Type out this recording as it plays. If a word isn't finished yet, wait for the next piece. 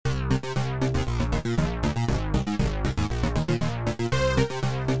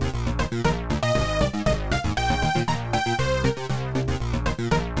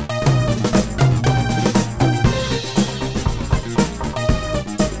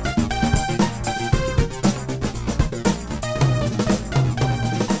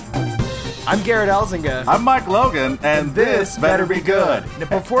I'm Garrett Elzinga. I'm Mike Logan, and this better be good. Now,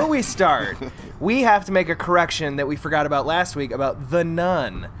 before we start, we have to make a correction that we forgot about last week about The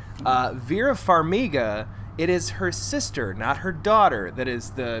Nun. Vera Farmiga, it is her sister, not her daughter, that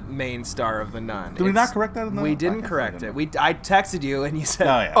is the main star of The Nun. Did we not correct that? We didn't correct it. I texted you, and you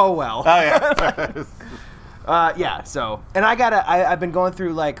said, "Oh well." Oh yeah. And I've been going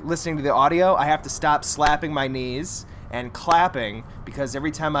through, like, listening to the audio. I have to stop slapping my knees and clapping, because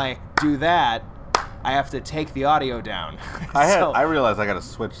every time I do that, I have to take the audio down. I realized I got to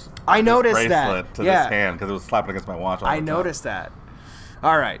switch I noticed bracelet that. to this hand, because it was slapping against my watch all the time. Noticed that.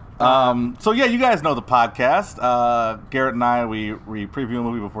 All right. So yeah, you guys know the podcast. Garrett and I, we preview a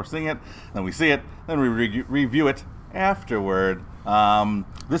movie before seeing it, then we see it, then we review it afterward.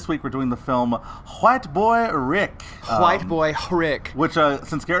 This week we're doing the film White Boy Rick. White Boy Rick. Which,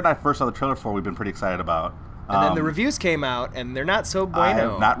 since Garrett and I first saw the trailer for, we've been pretty excited about. And then the reviews came out, and they're not so bueno. I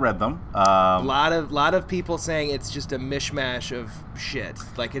have not read them. A lot of people saying it's just a mishmash of shit.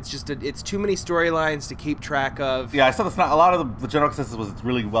 Like, it's too many storylines to keep track of. Yeah, I said it's not. A lot of the general consensus was it's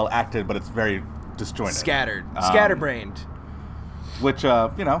really well acted, but it's very disjointed, scatterbrained. Which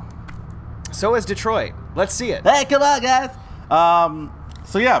So is Detroit. Let's see it. Hey, come on, guys.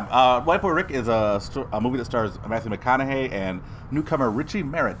 White Boy Rick is a movie that stars Matthew McConaughey and newcomer Richie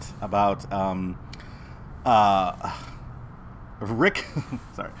Merritt about Rick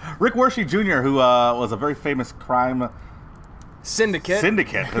Wershe Jr., who was a very famous crime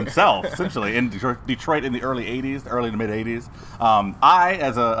syndicate himself, essentially, in Detroit in the early to mid 80s. I,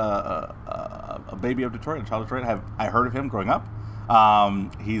 as a baby of Detroit, a child of Detroit, I heard of him growing up.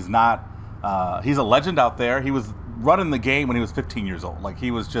 He's a legend out there. He was running the game when he was 15 years old. Like,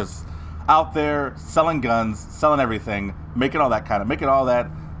 he was just out there selling guns, selling everything, making all that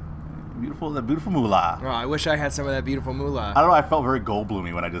beautiful moolah. Oh, I wish I had some of that beautiful moolah. I don't know. I felt very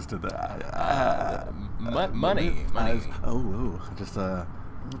Goldbloomy when I just did that. Money. Just a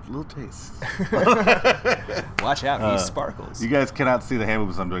little taste. Watch out, he sparkles. You guys cannot see the hand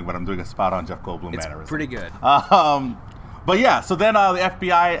moves I'm doing, but I'm doing a spot-on Jeff Goldblum mannerism. It's pretty good. But yeah, so then the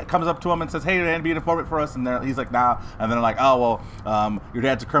FBI comes up to him and says, "Hey, man, be an informant for us." And he's like, "Nah." And then they're like, "Oh, well, your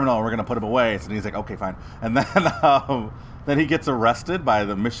dad's a criminal, and we're gonna put him away." And he's like, "Okay, fine." And then then he gets arrested by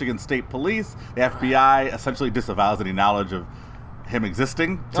the Michigan State Police. The FBI essentially disavows any knowledge of him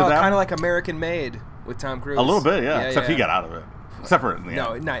existing to them. Kind of like American Made with Tom Cruise. A little bit, yeah. Except he got out of it. Except for in the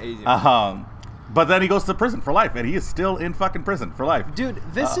end. Not. But then he goes to prison for life, and he is still in fucking prison for life. Dude,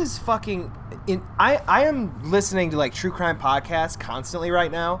 this is fucking... I am listening to, like, true crime podcasts constantly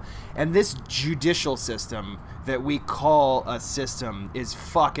right now, and this judicial system that we call a system is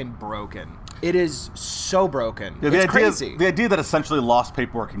fucking broken. It is so broken. Yeah, it's crazy. The idea that essentially lost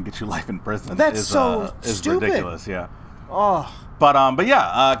paperwork can get you life in prison is stupid. Ridiculous, yeah. Oh. But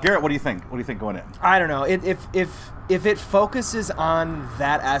yeah, Garrett, what do you think? What do you think going in? I don't know. If it focuses on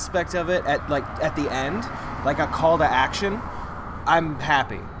that aspect of it at the end, like a call to action, I'm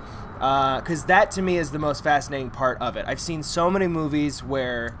happy. Because that to me is the most fascinating part of it. I've seen so many movies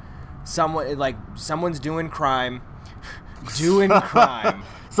where someone's doing crime. Kids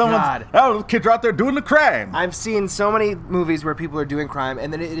are out there doing the crime. I've seen so many movies where people are doing crime,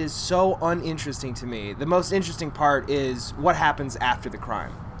 and then it is so uninteresting to me. The most interesting part is what happens after the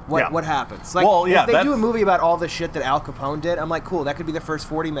crime. What happens? Like, if they do a movie about all the shit that Al Capone did, I'm like, cool, that could be the first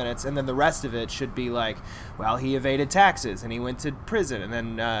 40 minutes, and then the rest of it should be like, well, he evaded taxes, and he went to prison, and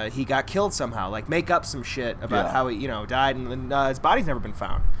then he got killed somehow. Like, make up some shit about how he, died, and then his body's never been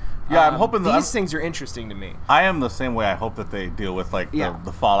found. Yeah, I'm hoping these things are interesting to me. I am the same way. I hope that they deal with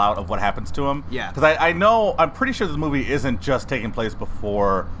the fallout of what happens to him. Yeah, because I'm pretty sure this movie isn't just taking place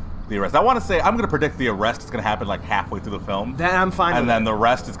before the arrest. I want to say I'm going to predict the arrest is going to happen like halfway through the film. That I'm fine. And then the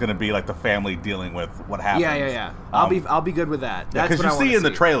rest is going to be like the family dealing with what happens. Yeah. I'll be good with that. That's what I want to see. Because you see in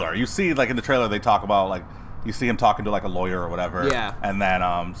the trailer. You see like in the trailer they talk about like. You see him talking to like a lawyer or whatever. Yeah. And then,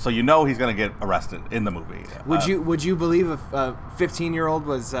 so you know he's going to get arrested in the movie. Would you believe a 15-year-old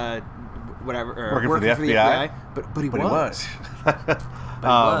was working for the FBI? But he was. But he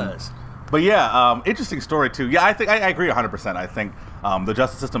was. But yeah, interesting story too. Yeah, I think I agree 100%. I think the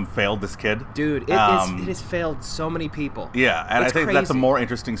justice system failed this kid. Dude, it has failed so many people. Yeah, and it's I think crazy. that's a more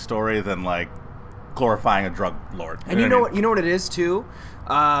interesting story than like glorifying a drug lord. And you know what it is too?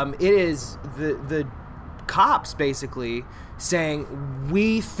 It is the cops basically saying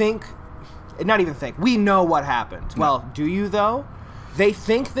we know what happened. Well, do you though? They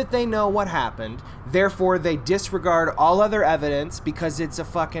think that they know what happened, therefore they disregard all other evidence because it's a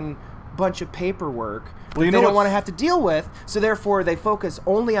fucking bunch of paperwork they don't want to have to deal with, so therefore they focus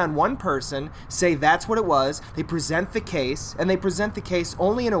only on one person, say that's what it was, they present the case, and they present the case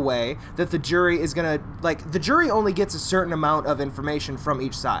only in a way that the jury is going to, like, the jury only gets a certain amount of information from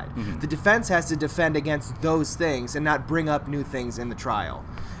each side. Mm-hmm. The defense has to defend against those things and not bring up new things in the trial.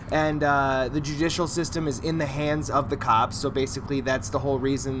 And the judicial system is in the hands of the cops, so basically that's the whole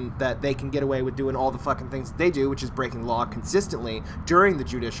reason that they can get away with doing all the fucking things that they do, which is breaking law consistently during the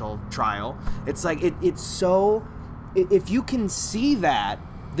judicial trial. It's like, it's so... If you can see that,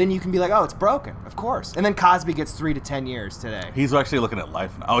 then you can be like, oh, it's broken, of course. And then Cosby gets 3 to 10 years today. He's actually looking at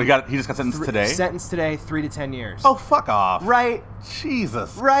life now. Oh, he just got sentenced today? Sentenced today, 3 to 10 years. Oh, fuck off. Right?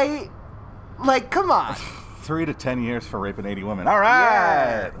 Jesus. Right? Like, come on. 3 to 10 years for raping 80 women. All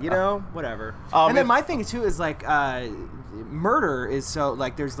right. Yeah, whatever. And then my thing too is like murder is so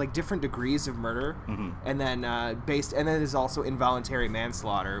like there's like different degrees of murder, and then and then there's also involuntary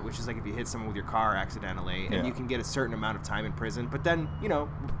manslaughter, which is like if you hit someone with your car accidentally, and you can get a certain amount of time in prison. But then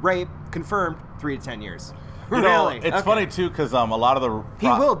rape confirmed 3 to 10 years. Really? It's funny too because a lot of the he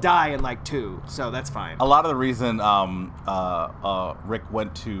will die in like 2, so that's fine. A lot of the reason Rick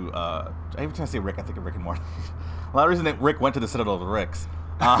went to every time I say Rick, I think of Rick and Morty. A lot of the reason that Rick went to the Citadel of the Ricks.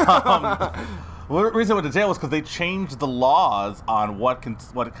 The reason he went to jail was because they changed the laws on what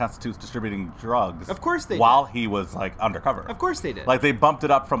constitutes distributing drugs. Of course they did. While he was like undercover. Of course they did. Like they bumped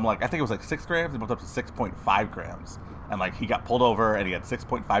it up from like I think it was like 6 grams. They bumped up to 6.5 grams, and like he got pulled over and he had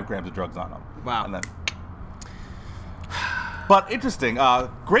 6.5 grams of drugs on him. Wow. And then. But interesting,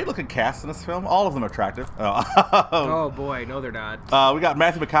 great looking cast in this film. All of them attractive. Oh boy, no, they're not. We got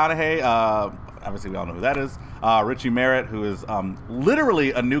Matthew McConaughey. Obviously, we all know who that is. Richie Merritt, who is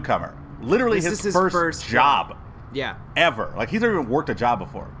literally a newcomer. Literally his first job. Yeah. Ever. Like he's never even worked a job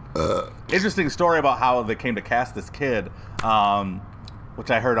before. Interesting story about how they came to cast this kid,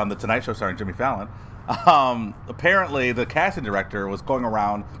 which I heard on the Tonight Show starring Jimmy Fallon. Apparently, the casting director was going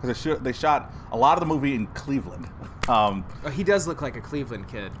around because they shot a lot of the movie in Cleveland. He does look like a Cleveland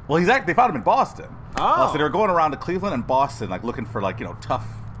kid. Well, they found him in Boston. Oh. So they were going around to Cleveland and Boston, like looking for like tough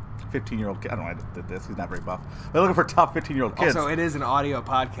 15-year-old kids. I don't know why I did this. He's not very buff. They're looking for tough 15-year-old kids. Also, it is an audio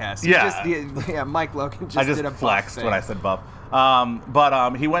podcast. Yeah. Mike Logan just did a buff flexed thing. when I said buff.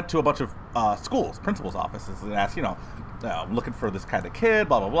 But he went to a bunch of schools, principals' offices, and asked, I'm looking for this kind of kid,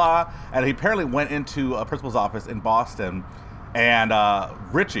 blah, blah, blah. And he apparently went into a principal's office in Boston, and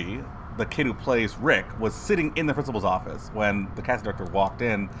Richie, the kid who plays Rick, was sitting in the principal's office when the casting director walked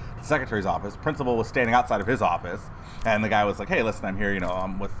in to the secretary's office. Principal was standing outside of his office, and the guy was like, hey, listen, I'm here,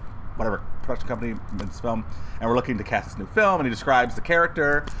 I'm with whatever production company in this film, and we're looking to cast this new film, and he describes the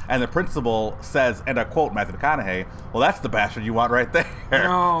character, and the principal says, and I quote Matthew McConaughey, well, that's the bastard you want right there,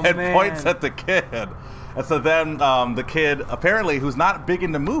 and points at the kid. And so then the kid, apparently, who's not big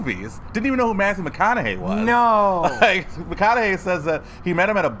into movies, didn't even know who Matthew McConaughey was. No. Like, McConaughey says that he met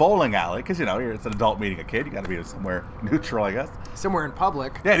him at a bowling alley, because, it's an adult meeting a kid. You got to be somewhere neutral, I guess. Somewhere in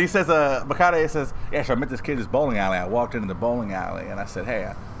public. Yeah, and he says, McConaughey says, yeah, so I met this kid at this bowling alley. I walked into the bowling alley, and I said, hey,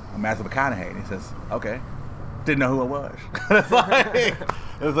 I'm Matthew McConaughey. And he says, okay. Didn't know who it was.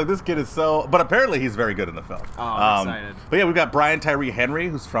 It was like, this kid is so... But apparently he's very good in the film. Oh, I'm excited. But yeah, we've got Brian Tyree Henry,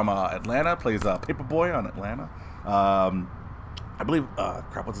 who's from Atlanta, plays Paperboy on Atlanta. I believe,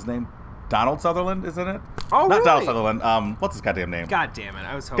 what's his name? Donald Sutherland is in it? Oh, Not really? Donald Sutherland. What's his goddamn name? God damn it.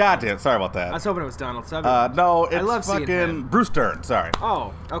 I was hoping. God damn, sorry about that. I was hoping it was Donald Sutherland. No, it's I love fucking Bruce Dern, sorry.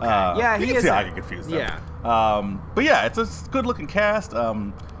 Oh, okay. Yeah, he is. You can see how I get confused. Yeah. But yeah, it's a good-looking cast.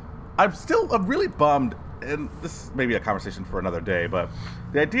 I'm really bummed, and this may be a conversation for another day, but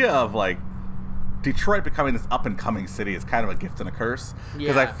the idea of, like, Detroit becoming this up-and-coming city is kind of a gift and a curse.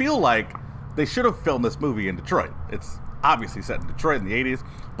 Because I feel like they should have filmed this movie in Detroit. It's obviously set in Detroit in the 80s,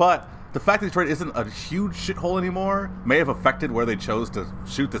 but the fact that Detroit isn't a huge shithole anymore may have affected where they chose to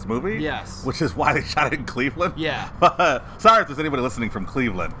shoot this movie. Yes. Which is why they shot it in Cleveland. Yeah. Sorry if there's anybody listening from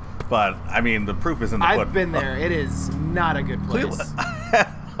Cleveland, but, I mean, the proof is in the pudding. I've been there. It is not a good place.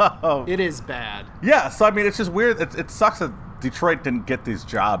 It is bad. Yeah, so, I mean, it's just weird. It sucks that Detroit didn't get these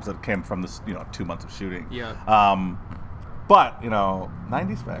jobs that came from this, 2 months of shooting. Yeah. But,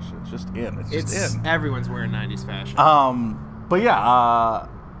 90s fashion, it's just in. It's just in. Everyone's wearing 90s fashion. But yeah,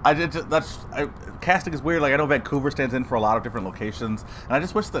 casting is weird. Like, I know Vancouver stands in for a lot of different locations, and I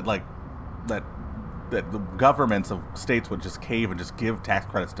just wish that that the governments of states would just cave and just give tax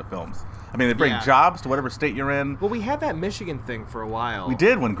credits to films. I mean, they bring jobs to whatever state you're in. Well, we had that Michigan thing for a while. We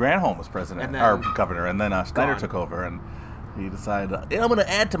did when Granholm was president or governor, and then Snyder took over, and He decided, I'm going to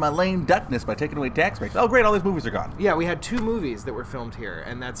add to my lame duckness by taking away tax breaks. Oh, great, all these movies are gone. Yeah, we had 2 movies that were filmed here,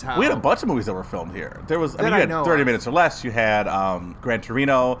 and that's how... We had a bunch of movies that were filmed here. There was, you had 30 Minutes or Less, you had Gran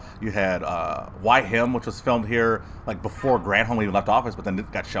Torino, you had Why Him, which was filmed here like before Granholm even left office, but then it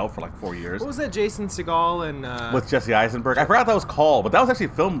got shelved for like 4 years. What was that, Jason Segel and... With Jesse Eisenberg. I forgot that was called, but that was actually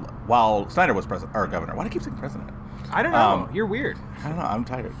filmed while Snyder was president, or governor. Why do I keep saying president? I don't know. You're weird. I don't know. I'm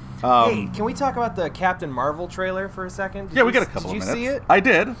tired. Hey, can we talk about the Captain Marvel trailer for a second? We got a couple of minutes. Did you see it? I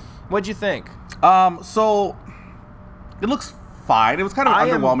did. What'd you think? So it looks fine. It was kind of an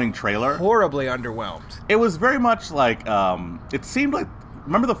underwhelming trailer. Horribly underwhelmed. It was very much like it seemed like,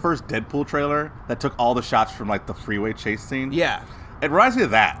 remember the first Deadpool trailer that took all the shots from like the freeway chase scene? Yeah. It reminds me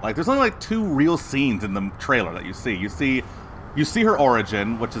of that. Like there's only like 2 real scenes in the trailer that you see. You see her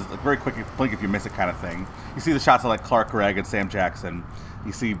origin, which is like very quick, blink if you miss it kind of thing. You see the shots of like Clark Gregg and Sam Jackson.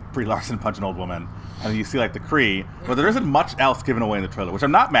 You see Brie Larson punch an old woman. And then you see like the Kree. But there isn't much else given away in the trailer, which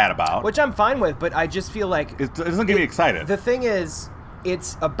I'm not mad about. Which I'm fine with, but I just feel like... It doesn't get me excited. The thing is,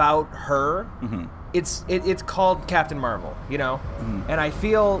 it's about her. Mm-hmm. It's called Captain Marvel, you know? Mm-hmm. And I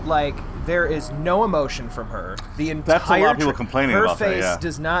feel like there is no emotion from her. The entire... That's a lot of people complaining about that, Her face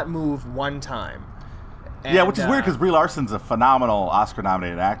does not move one time. And, yeah, which is weird because Brie Larson's a phenomenal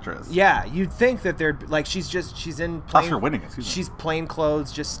Oscar-nominated actress. Yeah, you'd think that they're like she's in plain, Oscar-winning. She's plain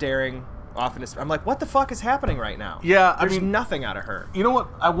clothes, just staring off in. I'm like, what the fuck is happening right now? Yeah, there's nothing out of her. You know what?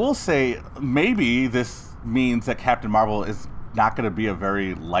 I will say maybe this means that Captain Marvel is not going to be a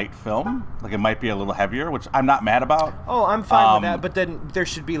very light film. Like it might be a little heavier, which I'm not mad about. Oh, I'm fine with that. But then there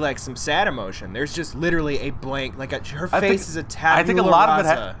should be like some sad emotion. There's just literally a blank, like her face is a tabula rasa. I think a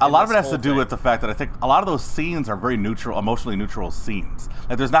lot of it has to do with the fact that I think a lot of those scenes are very neutral, emotionally neutral scenes.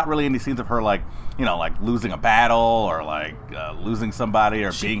 Like there's not really any scenes of her like, you know, like losing a battle or like losing somebody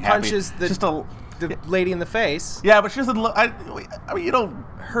or being happy. She punches the lady in the face. Yeah, but she doesn't look. I mean, you know,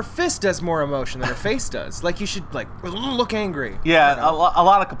 her fist does more emotion than her face does. Like you should like look angry. Yeah, you know? a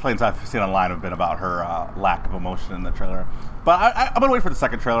lot of complaints I've seen online have been about her lack of emotion in the trailer. But I'm gonna wait for the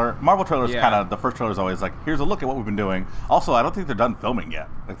second trailer. Marvel trailers kind of the first trailer is always like, here's a look at what we've been doing. Also, I don't think they're done filming yet.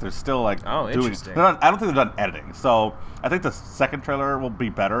 Like they're still like interesting. I don't think they're done editing. So I think the second trailer will be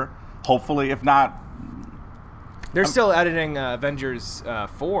better. Hopefully, if not, they're still editing Avengers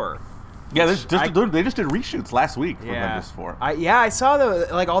 4. Yeah, they just did reshoots last week for Avengers 4. I saw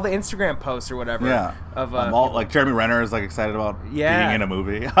all the Instagram posts or whatever. Yeah, of like Jeremy Renner is like excited about being in a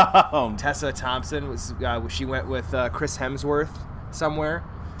movie. Tessa Thompson was she went with Chris Hemsworth somewhere.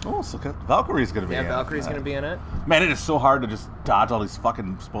 Oh, so Valkyrie's gonna be in it. Yeah, Valkyrie's gonna be in it. Man, it is so hard to just dodge all these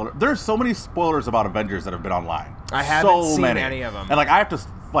fucking spoilers. There's so many spoilers about Avengers that have been online. I haven't seen any of them, and like I have to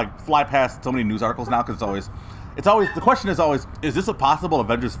like fly past so many news articles now because it's always the question is always, is this a possible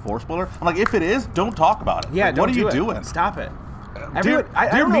Avengers 4 spoiler? I'm like, if it is, don't talk about it. Yeah, like, what are you doing? Stop it.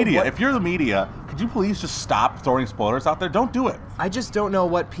 Dear media, if you're the media, could you please just stop throwing spoilers out there? Don't do it. I just don't know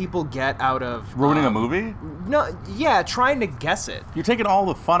what people get out of ruining a movie. No, trying to guess it. You're taking all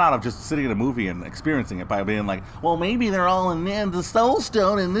the fun out of just sitting in a movie and experiencing it by being like, well, maybe they're all in the Soul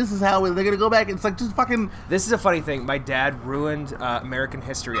Stone, and this is how they're gonna go back. It's like just fucking. This is a funny thing. My dad ruined American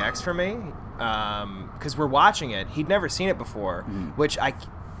History X for me because we're watching it. He'd never seen it before, which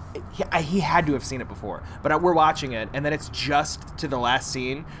he had to have seen it before, but we're watching it, and then it's just to the last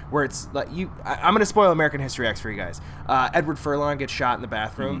scene where it's like I'm gonna spoil American History X for you guys. Edward Furlong gets shot in the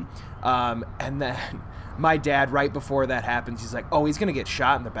bathroom, and then my dad, right before that happens, he's like, "Oh, he's gonna get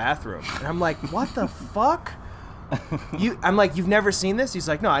shot in the bathroom," and I'm like, "What the fuck?" I'm like, "You've never seen this?" He's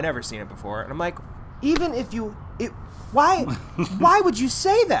like, "No, I never seen it before," and I'm like, "Even if why would you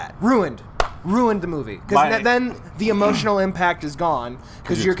say that?" Ruined the movie because then the emotional impact is gone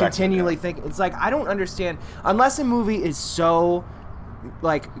because you're continually thinking. It's like I don't understand unless a movie is so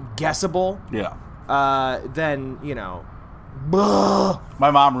like guessable. Yeah. Then you know. My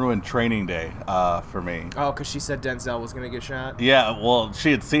mom ruined Training Day for me. Oh, because she said Denzel was gonna get shot. Yeah, well,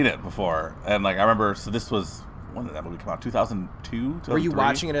 she had seen it before, and like I remember. So this was. When did that movie come out? 2002? 2003? Were you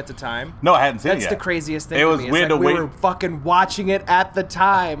watching it at the time? No, I hadn't seen it yet. That's the craziest thing to me. We were fucking watching it at the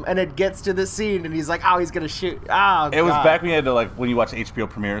time, and it gets to the scene, and he's like, "Oh, he's gonna shoot." Oh, it was back when you had to when you watch HBO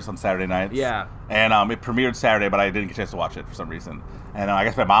premieres on Saturday nights. Yeah. And it premiered Saturday, but I didn't get a chance to watch it for some reason. And I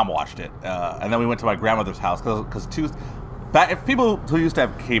guess my mom watched it, and then we went to my grandmother's house because if people who used to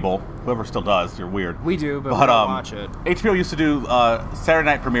have cable, whoever still does, you're weird. We do, but we don't watch it. HBO used to do Saturday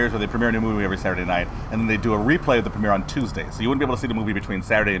night premieres where they premiere a new movie every Saturday night, and then they do a replay of the premiere on Tuesday. So you wouldn't be able to see the movie between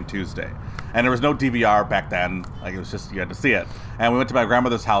Saturday and Tuesday. And there was no DVR back then. Like it was just, you had to see it. And we went to my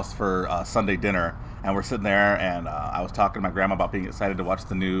grandmother's house for Sunday dinner, and we're sitting there, and I was talking to my grandma about being excited to watch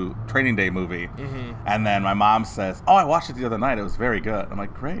the new Training Day movie, and then my mom says, "Oh, I watched it the other night. It was very good." I'm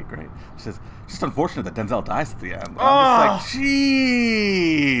like, "Great, great." She says, "Just unfortunate that Denzel dies at the end." I'm just like,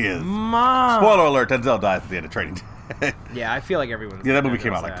 "Jeez, Mom." Spoiler alert: Denzel dies at the end of Training Day. Yeah, I feel like everyone's. Yeah, that movie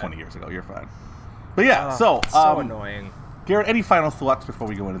came out like 20 years ago. You're fine. But yeah, so annoying. Garrett, any final thoughts before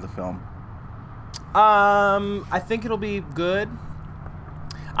we go into the film? I think it'll be good.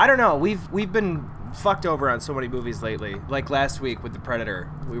 I don't know. We've been fucked over on so many movies lately. Like last week with The Predator,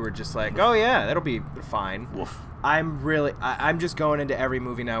 we were just like, "Oh yeah, that'll be fine." Woof. I'm just going into every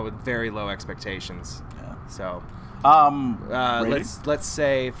movie now with very low expectations. Yeah. So, rating? let's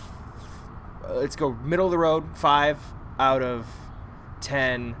say, let's go middle of the road, 5 out of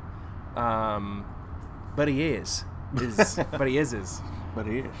 10. But he is. But he is.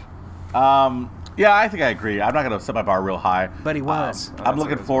 Yeah, I think I agree. I'm not going to set my bar real high. But he was. I'm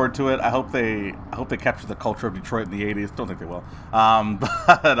looking forward to it. I hope they capture the culture of Detroit in the 80s. Don't think they will.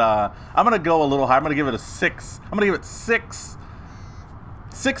 But I'm going to go a little high. I'm going to give it a 6. I'm going to give it 6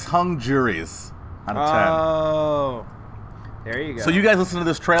 hung juries out of 10. Oh. There you go. So you guys listen to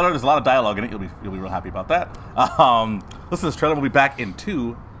this trailer. There's a lot of dialogue in it. You'll be real happy about that. Listen to this trailer. We'll be back in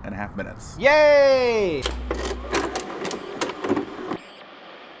 2.5 minutes. Yay!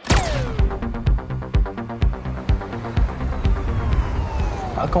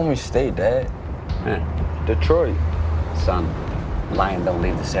 How come we stayed, Dad? Detroit. Son, lion don't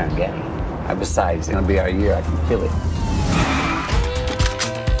leave the Serengeti. And besides, it's gonna be our year. I can feel it.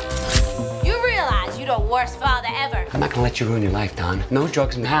 You realize you're the worst father ever. I'm not gonna let you ruin your life, Don. No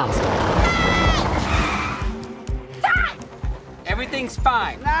drugs in the house. Everything's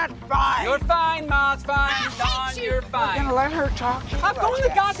fine. Not fine. You're fine, Mom's fine. Don, you're fine. You're gonna let her talk to you? I'm going to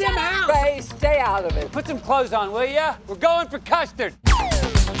the goddamn house. Ray, stay out of it. Put some clothes on, will ya? We're going for custard.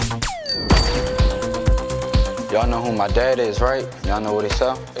 Y'all know who my dad is, right? Y'all know what he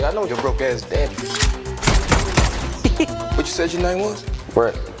sell? Hey, I know your broke ass daddy. What you said your name was?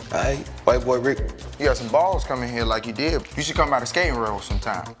 Rick. Hey, white boy Rick. You got some balls coming here like you did. You should come by the skating road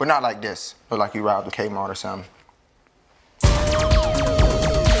sometime. But not like this. Look like you robbed a Kmart or something.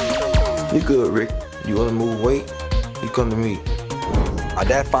 You good, Rick. You wanna move weight? You come to me. My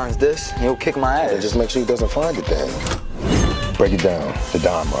dad finds this, he'll kick my ass. Just make sure he doesn't find it then. Break it down. The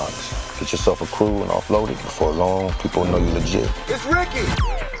Dime Rocks. Get yourself a crew and offload it. Before long, people know you legit. It's Ricky!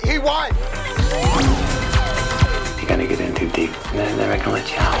 He won! You're gonna get in too deep, and then they're not gonna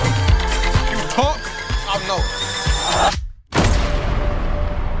let you out. You talk, I'll know.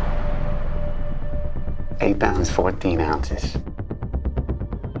 8 pounds, 14 ounces.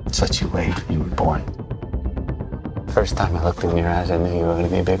 That's what you weighed when you were born. First time I looked in your eyes, I knew you were gonna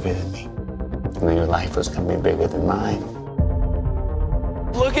be bigger than me. I knew your life was gonna be bigger than mine.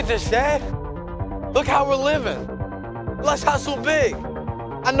 Look at this, Dad. Look how we're living. Let's hustle big.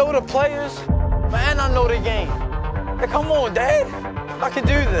 I know the players, and I know the game. Hey, come on, Dad. I can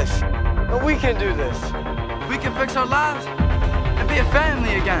do this. And we can do this. We can fix our lives and be a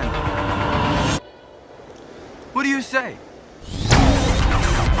family again. What do you say?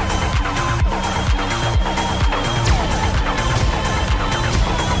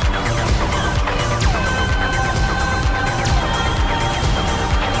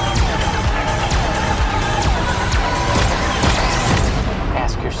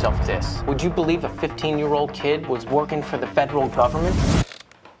 Yourself this. Would you believe a 15-year-old kid was working for the federal government?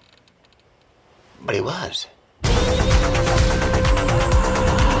 But he was.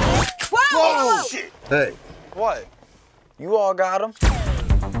 Whoa! Shit! Hey. What? You all got him?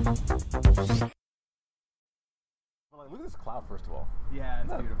 Look at this cloud, first of all. Yeah, it's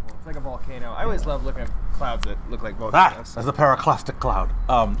beautiful. It's like a volcano. I always love looking at clouds that look like volcanoes. That's a pyroclastic cloud.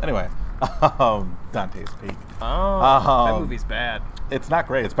 Anyway, Dante's Peak. Oh, that movie's bad. It's not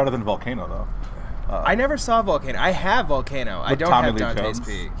great. It's better than Volcano, though. I never saw Volcano. I have Volcano. I don't have Dante's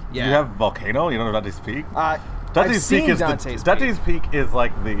Peak. Yeah. You have Volcano? You don't know Dante's Peak? Dante's Peak is Dante's Peak is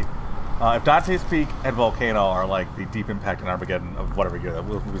like the... if Dante's Peak and Volcano are like the Deep Impact and Armageddon of whatever year that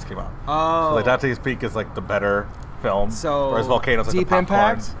movies came out. Oh. So like Dante's Peak is like the better film, whereas Volcano's like Deep the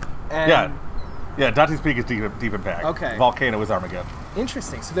popcorn. Impact? Yeah, Dante's Peak is Deep Impact. Okay. Volcano is Armageddon.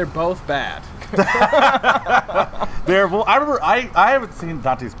 Interesting. So they're both bad. Well, I remember I haven't seen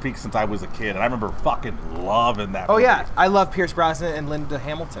Dante's Peak since I was a kid, and I remember fucking loving that movie. Oh yeah, I love Pierce Brosnan and Linda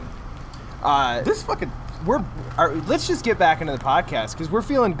Hamilton. Let's just get back into the podcast because we're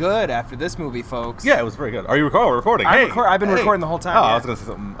feeling good after this movie, folks. Yeah, it was very good. Are you recording? I've been recording the whole time. Oh, yeah. I was going to say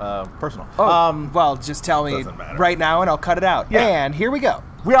something personal. Oh, well, just tell me right now and I'll cut it out. Yeah. And here we go.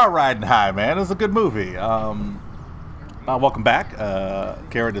 We are riding high, man. It's a good movie. Welcome back.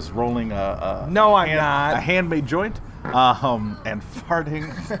 Garrett is rolling a handmade joint and farting.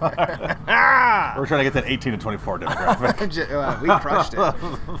 We're trying to get that 18 to 24 demographic. We crushed it.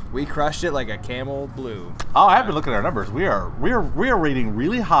 We crushed it like a Camel Blue. Oh, I have been looking at our numbers. We are rating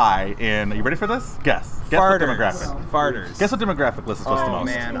really high in. Are you ready for this? Guess what demographic? Farters. Guess what demographic lists us the most? Oh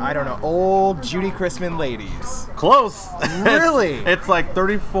man, I don't know. Old Judy Christman ladies. Close. Really? It's like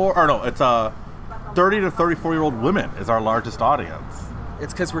 34. Or no, it's 30 to 34-year-old women is our largest audience.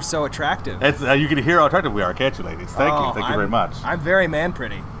 It's because we're so attractive. It's you can hear how attractive we are, can't you, ladies? Thank you very much. I'm very man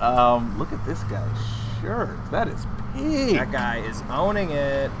pretty. Look at this guy's shirt. That is pink. That guy is owning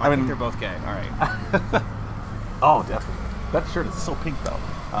it. I think they're both gay. All right. Oh, definitely. That shirt is so pink, though.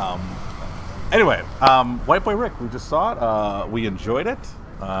 Anyway, White Boy Rick, we just saw it. We enjoyed it.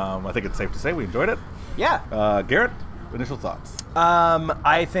 I think it's safe to say we enjoyed it. Yeah. Garrett, initial thoughts?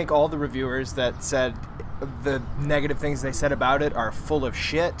 I think all the reviewers that said the negative things they said about it are full of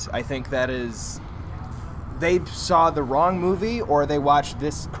shit. I think that is, they saw the wrong movie or they watched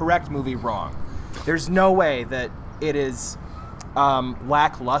this correct movie wrong. There's no way that it is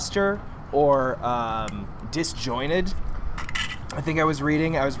lackluster or disjointed. I think I was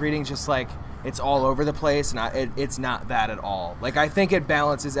reading just like it's all over the place, and it's not that at all. Like, I think it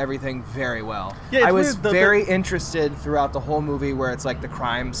balances everything very well. Yeah, I was very interested throughout the whole movie where it's like the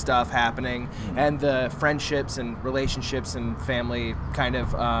crime stuff happening and the friendships and relationships and family kind of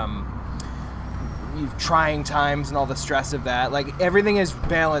trying times and all the stress of that. Like, everything is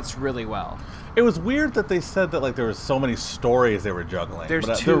balanced really well. It was weird that they said that like there was so many stories they were juggling. There's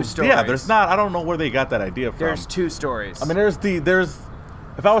two stories. Yeah, there's not. I don't know where they got that idea from. There's two stories. I mean, there's.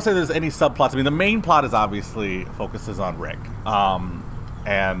 If I would say there's any subplots, I mean, the main plot is obviously focuses on Rick.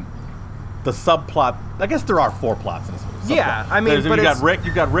 And the subplot, I guess there are 4 plots in this movie. Yeah, I mean, but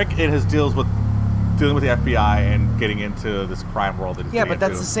you've got Rick in his dealing with the FBI and getting into this crime world that he's but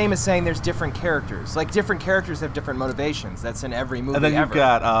that's the same as saying there's different characters. Like, different characters have different motivations. That's in every movie. And then you've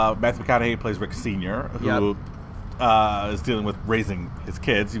got Matthew McConaughey plays Rick Sr., who is dealing with raising his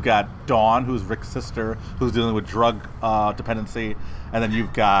kids. You've got Dawn, who's Rick's sister, who's dealing with drug dependency. And then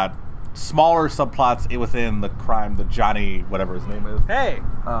you've got smaller subplots within the crime, the Johnny, whatever his name is. Hey,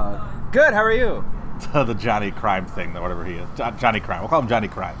 good, how are you? The Johnny Crime thing, whatever he is. Johnny Crime. We'll call him Johnny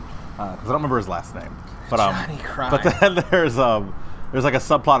Crime. Because I don't remember his last name. But, Johnny Crime. But then there's like a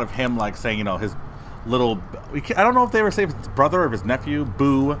subplot of him like saying, his little, I don't know if they ever say if it's his brother or his nephew,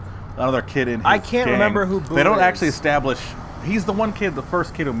 Boo, another kid in his I can't gang. remember who Boo They don't is. actually establish. He's the one kid, the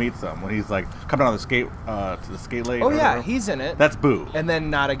first kid who meets him when he's like coming down the skate to the skate lane. Oh yeah, he's in it. That's Boo. And then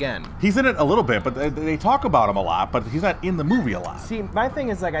not again. He's in it a little bit, but they talk about him a lot, but he's not in the movie a lot. See, my thing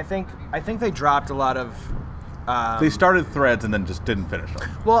is like I think they dropped a lot of. They started threads and then just didn't finish them.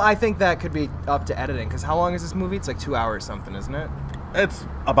 Well, I think that could be up to editing because how long is this movie? It's like 2 hours something, isn't it? It's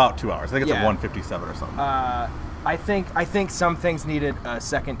about 2 hours. I think it's like 1:57 or something. I think some things needed a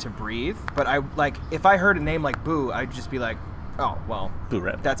second to breathe, but if I heard a name like Boo, I'd just be like, oh well, Boo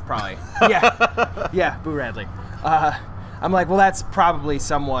Radley. That's probably Boo Radley. I'm like, well, that's probably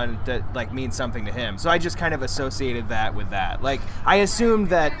someone that like means something to him. So I just kind of associated that with that. Like, I assumed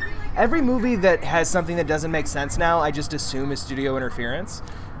that every movie that has something that doesn't make sense now, I just assume is studio interference.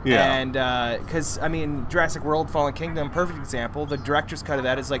 Yeah. And because, I mean, Jurassic World Fallen Kingdom, perfect example. The director's cut of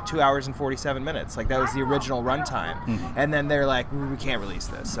that is like 2 hours and 47 minutes. Like, that was the original runtime. Mm-hmm. And then they're like, we can't release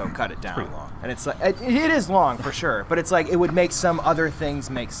this, so cut it down. It's pretty long. And it's like, it is long for sure, but it's like it would make some other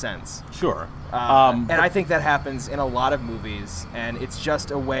things make sense. Sure. And I think that happens in a lot of movies, and it's just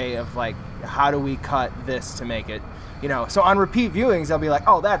a way of like, how do we cut this to make it, so on repeat viewings, I'll be like,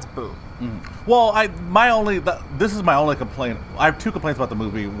 oh, that's Boo. Mm. Well, this is my only complaint. I have 2 complaints about the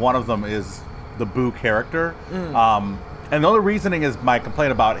movie. One of them is the Boo character. And the only reasoning is my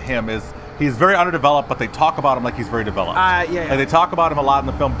complaint about him is he's very underdeveloped, but they talk about him like he's very developed. And they talk about him a lot in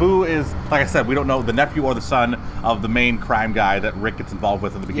the film. Boo is, like I said, we don't know the nephew or the son of the main crime guy that Rick gets involved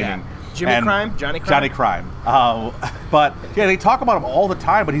with in the beginning. Yeah. Johnny Crime? Johnny Crime. But yeah, they talk about him all the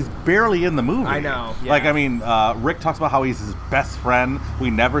time, but he's barely in the movie. I know. Yeah. Like, I mean, Rick talks about how he's his best friend. We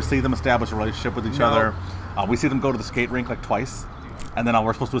never see them establish a relationship with each other. We see them go to the skate rink like twice, and then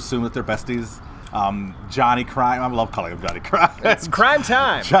we're supposed to assume that they're besties. Johnny Crime. I love calling him Johnny Crime. It's crime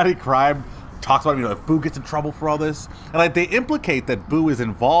time. Johnny Crime talks about if Boo gets in trouble for all this, and like they implicate that Boo is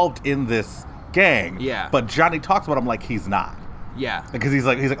involved in this gang. Yeah. But Johnny talks about him like he's not. Yeah. Because he's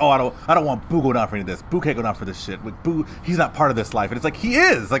like, oh, I don't want Boo going down for any of this. Boo can't go down for this shit. Like, Boo, he's not part of this life. And it's like, he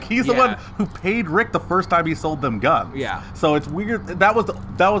is. Like, he's the one who paid Rick the first time he sold them guns. Yeah. So it's weird. That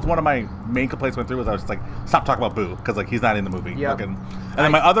was one of my main complaints went through was I was just like, stop talking about Boo because like he's not in the movie. Yep. And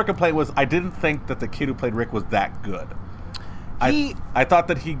then my other complaint was I didn't think that the kid who played Rick was that good. I thought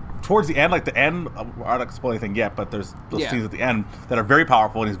that he, towards the end, like the end, I'm not going to spoil anything yet, but there's those scenes at the end that are very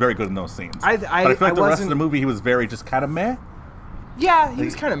powerful, and he's very good in those scenes. But I feel like the rest of the movie, he was very just kind of meh. Yeah, he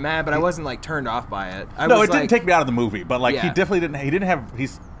was kind of mad, but I wasn't like turned off by it. It didn't take me out of the movie, but like he definitely didn't have.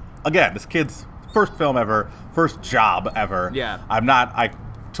 He's again, this kid's first film ever, first job ever. Yeah, I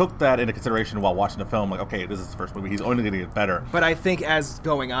took that into consideration while watching the film. Like, okay, this is his first movie. He's only going to get better. But I think as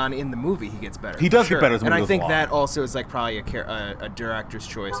going on in the movie, he gets better. He does get better as the movie goes along. And I think along. that also is like probably a director's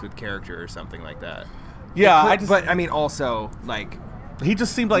choice with character or something like that. Yeah, but I mean, also like. He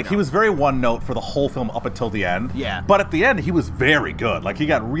just seemed like he was very one note for the whole film up until the end. Yeah. But at the end, he was very good. Like, he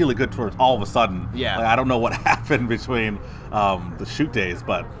got really good towards all of a sudden. Yeah. Like, I don't know what happened between the shoot days,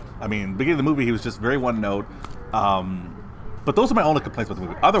 but, I mean, beginning of the movie, he was just very one note. But those are my only complaints with the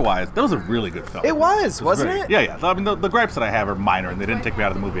movie. Otherwise, that was a really good film. It wasn't it? Yeah. I mean, the gripes that I have are minor, and they didn't take me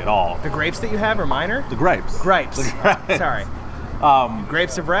out of the movie at all. The grapes that you have are minor? The gripes. Sorry.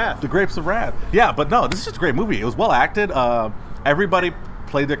 Grapes of Wrath. The Grapes of Wrath. Yeah, but no, this is just a great movie. It was well acted. Everybody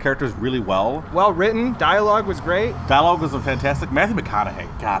played their characters really well. Well written. Dialogue was great. Dialogue was fantastic. Matthew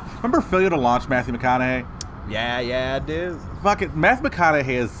McConaughey. God. Remember failure to launch Matthew McConaughey? Yeah, I do. Fuck it. Matthew McConaughey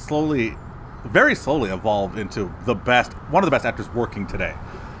has very slowly evolved into one of the best actors working today.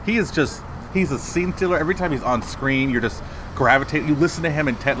 He's a scene stealer. Every time he's on screen, you're just gravitating. You listen to him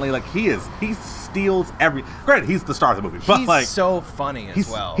intently. Like, he steals granted, he's the star of the movie. But he's so funny as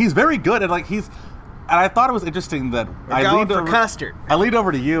well. He's very good. And like, and I thought it was interesting that I leaned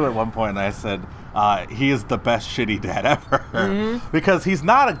over to you at one point and I said, he is the best shitty dad ever. Because he's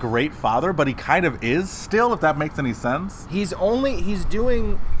not a great father, but he kind of is still, if that makes any sense. He's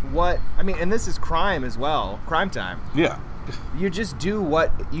doing what, I mean, and this is crime as well, crime time. Yeah. You just do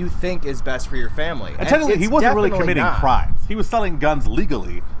what you think is best for your family. And technically, he wasn't really committing crimes. He was selling guns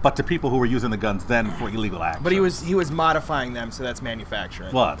legally, but to people who were using the guns then for illegal actions. But he was modifying them, so that's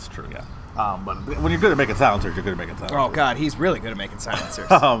manufacturing. Well, that's true, yeah. But when you're good at making silencers, you're good at making silencers. Oh, God, he's really good at making silencers.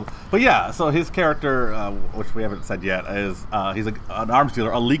 But yeah, so his character, which we haven't said yet, is he's an arms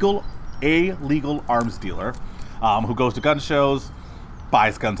dealer, a legal arms dealer, who goes to gun shows,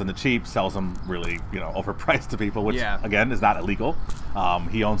 buys guns on the cheap, sells them really, overpriced to people, which, again, is not illegal.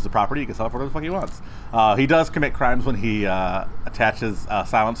 He owns the property. He can sell it for whatever the fuck he wants. He does commit crimes when he attaches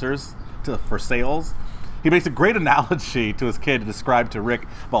silencers for sales. He makes a great analogy to his kid to describe to Rick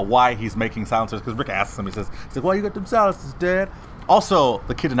about why he's making silencers, because Rick asks him, he's like, why you got them silencers, Dad? Also,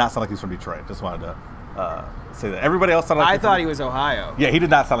 the kid did not sound like he's from Detroit. Just wanted to say that. Everybody else sounded like I thought he was Ohio. Yeah, he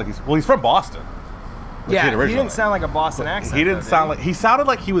did not sound like he's from Boston. Yeah, he didn't sound like a Boston accent. He didn't sound like, he sounded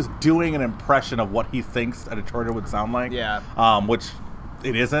like he was doing an impression of what he thinks a Detroiter would sound like. Yeah. Which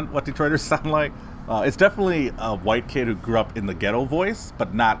it isn't what Detroiters sound like. It's definitely a white kid who grew up in the ghetto voice,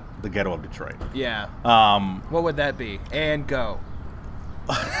 but not the ghetto of Detroit. Yeah. What would that be? And go.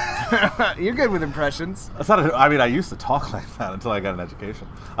 You're good with impressions. I used to talk like that until I got an education.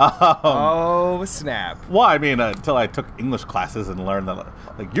 Oh, snap. Well, I mean, until I took English classes and learned that,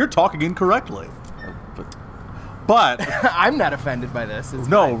 like, you're talking incorrectly. But I'm not offended by this. It's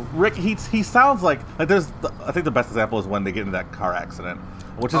no, fine. Rick, he sounds like there's. I think the best example is when they get into that car accident,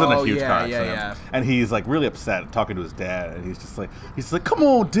 which isn't a huge car accident. Yeah. And he's like really upset talking to his dad, and he's just like, "Come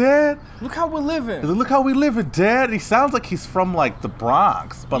on, Dad, look how we're living. Look how we living, Dad." And he sounds like he's from like the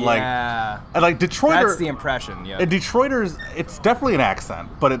Bronx, but like Detroit. That's the impression. Yeah. And Detroiters, it's definitely an accent,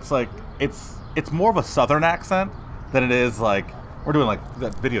 but it's like it's more of a Southern accent than it is like. We're doing like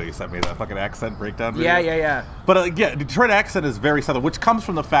that video you sent me, that fucking accent breakdown video. Yeah. But Detroit accent is very Southern, which comes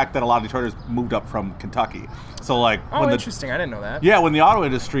from the fact that a lot of Detroiters moved up from Kentucky. So like, interesting. I didn't know that. Yeah, when the auto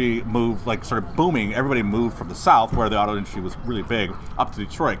industry moved, like started booming, everybody moved from the South, where the auto industry was really big, up to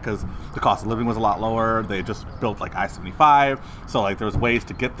Detroit because the cost of living was a lot lower. They just built like I-75, so like there was ways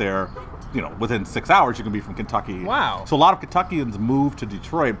to get there. Within 6 hours you can be from Kentucky. Wow. So a lot of Kentuckians moved to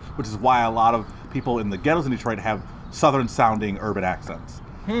Detroit, which is why a lot of people in the ghettos in Detroit have Southern-sounding urban accents.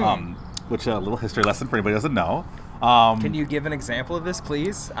 Which a little history lesson for anybody who doesn't know. Can you give an example of this,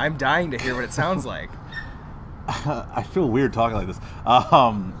 please? I'm dying to hear what it sounds like. I feel weird talking like this.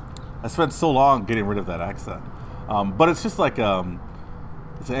 I spent so long getting rid of that accent. But it's just like,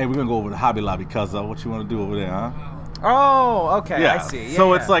 it's like, hey, we're going to go over to Hobby Lobby, cuz what you want to do over there, huh? Oh, okay, I see. Yeah,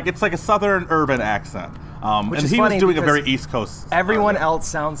 so it's like a Southern urban accent. Which and is he funny was doing a very East Coast. Everyone else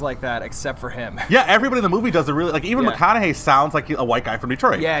sounds like that except for him. Yeah, everybody in the movie does it really. Like even McConaughey sounds like a white guy from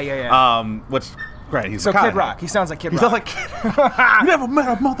Detroit. Yeah. Which, great, he's so McConaughey. Kid Rock. He sounds like Kid Rock. He sounds like Kid. Never met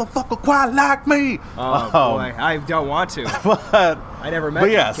a motherfucker quite like me. Oh boy, I don't want to. But I never met. But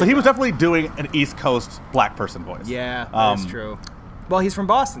yeah, so he was definitely doing an East Coast black person voice. Yeah, that's true. Well, he's from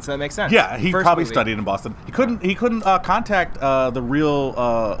Boston, so that makes sense. Yeah, he First probably movie. studied in Boston. He couldn't contact the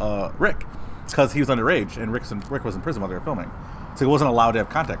real Rick because he was underage, and Rick was in prison while they were filming, so he wasn't allowed to have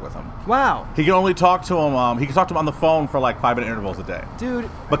contact with him. Wow. He could only talk to him. He could talk to him on the phone for like 5-minute intervals a day. Dude.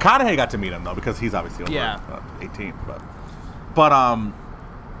 McConaughey got to meet him though because he's obviously over 18.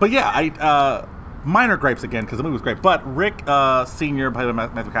 But yeah, minor gripes again because the movie was great. But Rick Sr., played by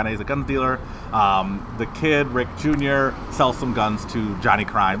Matthew McConaughey, is a gun dealer. The kid, Rick Jr., sells some guns to Johnny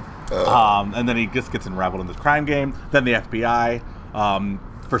Crime. And then he just gets unraveled in this crime game. Then the FBI,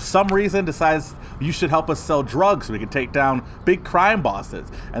 for some reason, decides you should help us sell drugs so we can take down big crime bosses.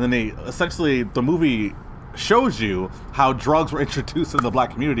 And then the movie shows you how drugs were introduced in the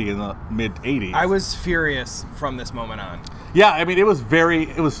black community in the mid-'80s. I was furious from this moment on. Yeah, I mean, it was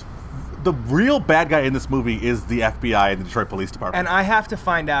the real bad guy in this movie is the FBI and the Detroit Police Department. And I have to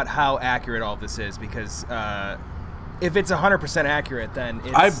find out how accurate all this is because if it's 100% accurate, then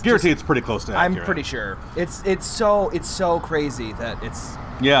it's I guarantee it's pretty close to accurate. I'm pretty sure. It's so crazy that it's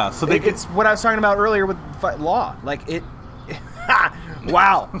so it's what I was talking about earlier with law. Like it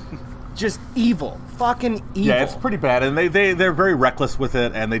wow. Just evil. Fucking evil. Yeah, it's pretty bad. And they're very reckless with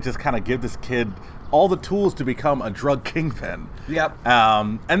it, and they just kind of give this kid all the tools to become a drug kingpin. Yep.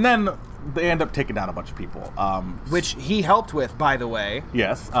 And then they end up taking down a bunch of people. Which he helped with, by the way.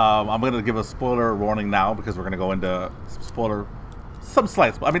 Yes. I'm going to give a spoiler warning now because we're going to go into some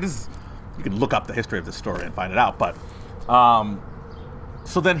slight. I mean, you can look up the history of this story and find it out. But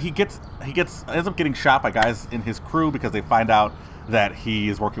so then he ends up getting shot by guys in his crew because they find out that he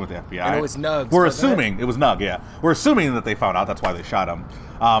is working with the FBI. And it was Nugs. We're assuming it was Nug. Yeah, we're assuming that they found out. That's why they shot him.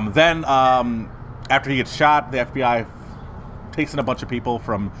 Then after he gets shot, the FBI takes in a bunch of people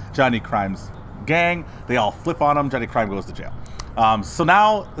from Johnny Crime's gang. They all flip on him. Johnny Crime goes to jail. So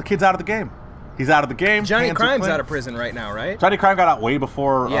now the kid's out of the game. He's out of the game. Johnny Crime's out of prison right now, right? Johnny Crime got out way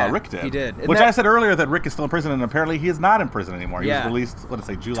before Rick did. He did. Which I said earlier that Rick is still in prison, and apparently he is not in prison anymore. He was released,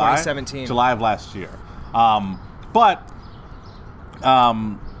 July? 2017. July of last year. But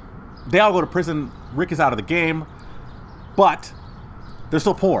they all go to prison. Rick is out of the game, but they're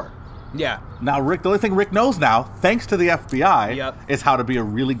still poor. Yeah. Now, Rick, the only thing Rick knows now, thanks to the FBI, is how to be a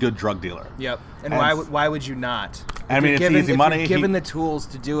really good drug dealer. Yep. And why would you not? I mean, it's easy money. You're given the tools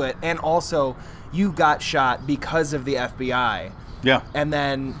to do it, and also you got shot because of the FBI. Yeah. And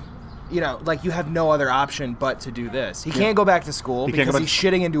then, like you have no other option but to do this. He can't go back to school because he's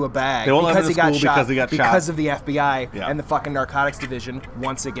shitting into a bag because he got shot because of the FBI and the fucking narcotics division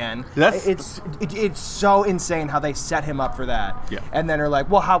once again. It's so insane how they set him up for that. Yeah. And then are like,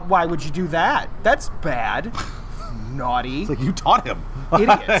 well, why would you do that? That's bad. Naughty. It's like you taught him.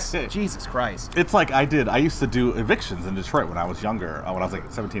 Idiots. Jesus Christ. It's like I used to do evictions in Detroit when I was younger, when I was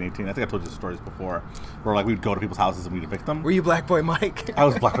like 17, 18. I think I told you the stories before, where like we'd go to people's houses and we'd evict them. Were you Black Boy Mike? I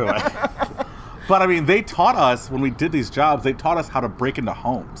was Black Boy Mike. But I mean, they taught us, when we did these jobs, they taught us how to break into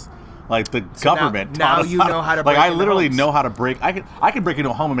homes. Like the government taught us how to break into I literally homes. know how to break. I can break into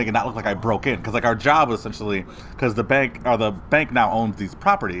a home and make it not look like I broke in, because like our job was essentially, because the bank now owns these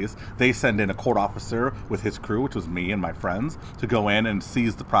properties. They send in a court officer with his crew, which was me and my friends, to go in and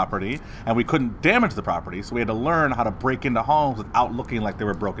seize the property, and we couldn't damage the property, so we had to learn how to break into homes without looking like they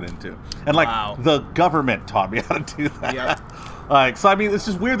were broken into. And like the government taught me how to do that. Yep. So I mean, it's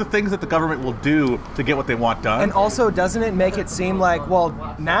just weird the things that the government will do to get what they want done. And also, doesn't it make it seem like,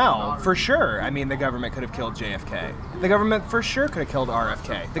 well, now, for sure, I mean, the government could have killed JFK. The government for sure could have killed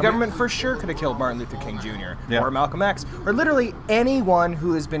RFK. The government for sure could have killed Martin Luther King Jr. Or Malcolm X. Or literally anyone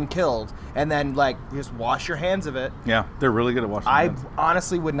who has been killed, and then, like, just wash your hands of it. Yeah, they're really good at washing hands. I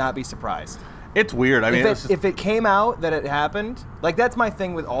honestly would not be surprised. It's weird. I mean, if it came out that it happened, like that's my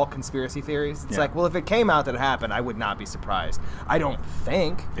thing with all conspiracy theories. It's like, well, if it came out that it happened, I would not be surprised. I don't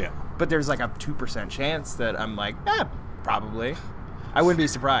think. Yeah. But there's like a 2% chance that I'm like, probably. I wouldn't be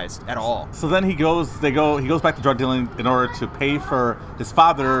surprised at all. So then he goes back to drug dealing in order to pay for his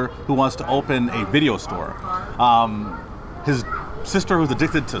father, who wants to open a video store. His sister, who's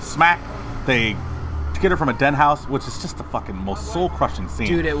addicted to smack, they get her from a den house, which is just the fucking most soul-crushing scene.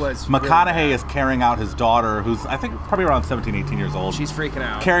 Dude, it was McConaughey really is carrying out his daughter, who's I think probably around 17, 18 years old. She's freaking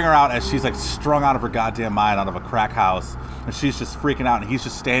out. Carrying her out as she's like strung out of her goddamn mind out of a crack house. And she's just freaking out, and he's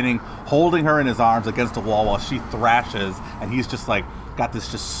just standing, holding her in his arms against the wall while she thrashes, and he's just like got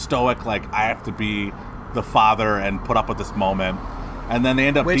this just stoic, like, I have to be the father and put up with this moment. And then they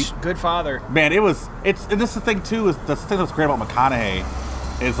end up good father. Man, and this is the thing too, is the thing that's great about McConaughey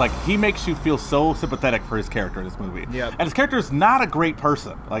is like he makes you feel so sympathetic for his character in this movie. Yep. And his character is not a great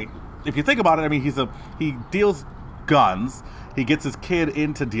person. Like if you think about it, I mean he deals guns. He gets his kid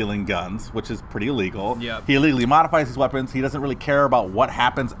into dealing guns, which is pretty illegal. Yep. He illegally modifies his weapons. He doesn't really care about what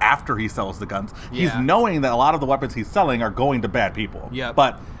happens after he sells the guns. Yeah. He's knowing that a lot of the weapons he's selling are going to bad people. Yep.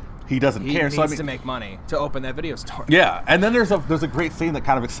 But he doesn't He care. needs to make money to open that video store. Yeah, and then there's a great scene that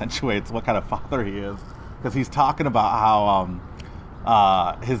kind of accentuates what kind of father he is, because he's talking about how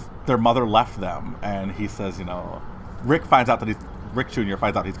their mother left them, and he says, you know, Rick Jr. finds out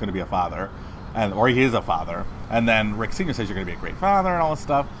he's going to be a father, or he is a father, and then Rick Sr. says you're going to be a great father and all this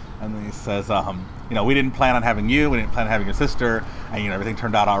stuff, and then he says, you know, we didn't plan on having you, we didn't plan on having your sister, and you know everything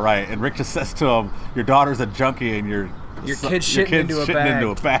turned out all right. And Rick just says to him, your daughter's a junkie, and your kid's shitting into a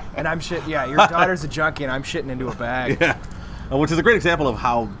bag. And I'm yeah, your daughter's a junkie, and I'm shitting into a bag. Yeah, which is a great example of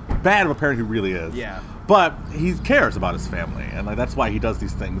how bad of a parent he really is. Yeah. But he cares about his family, and like that's why he does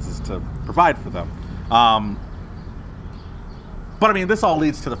these things, is to provide for them. But I mean, this all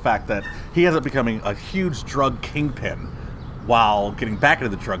leads to the fact that he ends up becoming a huge drug kingpin while getting back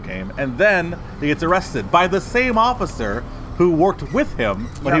into the drug game, and then he gets arrested by the same officer who worked with him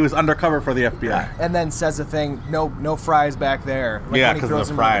when he was undercover for the FBI. And then says a thing, no fries back there. Like yeah, because of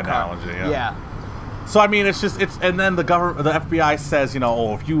the fry analogy. Yeah. So I mean, and then the FBI says, you know,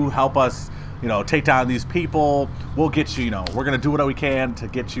 oh, if you help us, you know, take down these people, we'll get you, you know, we're going to do what we can to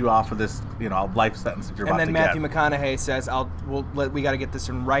get you off of this, you know, life sentence that you're about to get. And then Matthew McConaughey says, we got to get this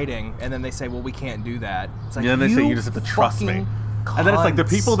in writing. And then they say, well, we can't do that. It's like, yeah, and they say, you just have to trust me. And then it's like the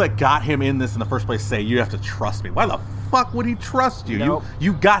people that got him in this in the first place say, you have to trust me. Why the fuck would he trust you? Nope.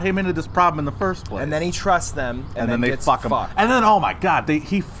 You got him into this problem in the first place. And then he trusts them, and then they fuck him. And then, oh my God,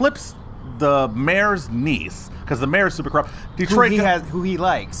 he flips the mayor's niece, because the mayor's super corrupt. Detroit, who he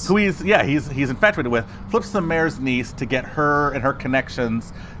likes, he's infatuated with, flips the mayor's niece to get her and her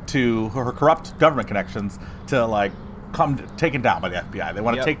connections to her corrupt government connections to like come taken down by the FBI. They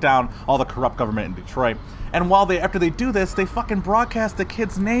want to take down all the corrupt government in Detroit. And after they do this, they fucking broadcast the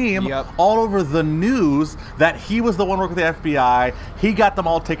kid's name all over the news that he was the one working with the FBI. He got them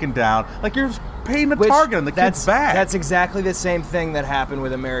all taken down. Like, you're painting the target on the kid's back. That's exactly the same thing that happened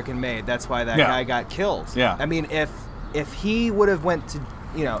with American Made. That's why that guy got killed. Yeah. I mean, if he would have went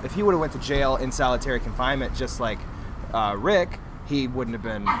to jail in solitary confinement just like Rick, he wouldn't have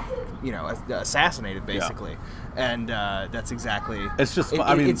been, you know, assassinated basically. And that's exactly. It's just.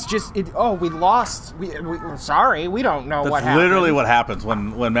 We lost. We're sorry. We don't know what happened. That's literally what happens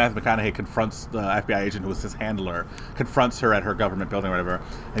when Matthew McConaughey confronts the FBI agent who was his handler, confronts her at her government building or whatever,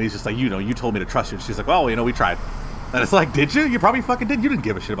 and he's just like, you told me to trust you. And she's like, oh, we tried. And it's like, did you? You probably fucking did. You didn't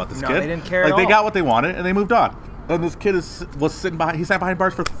give a shit about this kid. No, they didn't care at all. They got what they wanted and they moved on. And this kid was sitting behind. He sat behind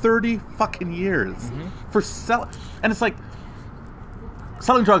bars for 30 fucking years for selling. And it's like,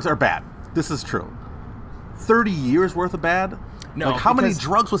 selling drugs are bad. This is true. 30 years worth of bad? No. Like, how many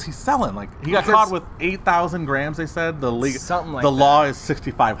drugs was he selling? Like, he got caught with 8,000 grams, they said. Something like the that. law is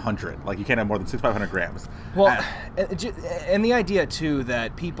 6,500. Like, you can't have more than 6,500 grams. Well, and the idea, too,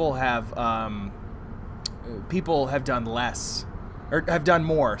 that people have done less. Or have done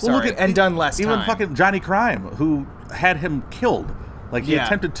more, done less time. Even fucking Johnny Crime, who had him killed. Like, he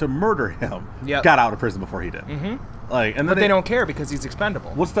attempted to murder him. Got out of prison before he did. Mm-hmm. Like, and but they don't care because he's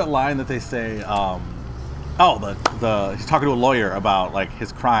expendable. What's that line that they say? He's talking to a lawyer about like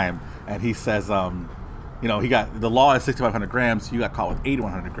his crime, and he says, the law is 6,500 grams. You got caught with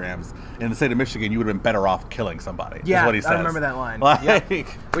 8,100 grams. In the state of Michigan, you would have been better off killing somebody. Yeah, is what he says. I remember that line.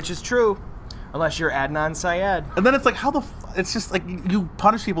 Which is true, unless you're Adnan Syed. And then it's like, it's just like you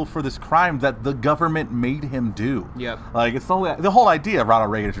punish people for this crime that the government made him do. Yep. Like, it's the whole idea of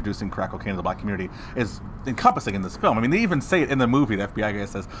Ronald Reagan introducing crack cocaine to the black community is encompassing in this film. I mean, they even say it in the movie. The FBI guy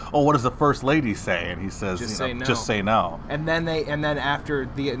says, "Oh, what does the first lady say?" And he says, "Just say no." And then after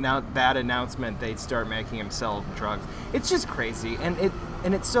that announcement, they start making him sell drugs. It's just crazy, and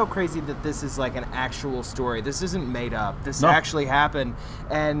it's so crazy that this is like an actual story. This isn't made up. This actually happened,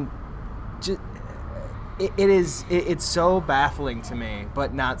 and just. It's so baffling to me,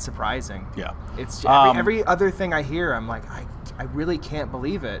 but not surprising. Yeah. It's every other thing I hear, I'm like, I really can't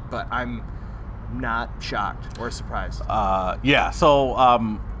believe it, but I'm not shocked or surprised.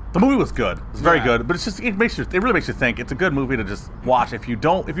 So the movie was good. It was very good, but it really makes you think. It's a good movie to just watch. If you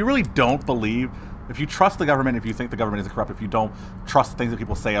really don't believe, if you trust the government, if you think the government is corrupt, if you don't trust the things that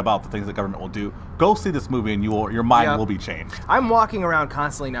people say about the things the government will do, go see this movie and your mind will be changed. I'm walking around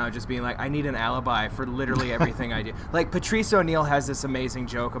constantly now just being like, I need an alibi for literally everything I do. Like, Patrice O'Neal has this amazing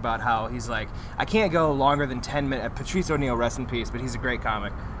joke about how he's like, I can't go longer than 10 minutes. Patrice O'Neal, rest in peace, but he's a great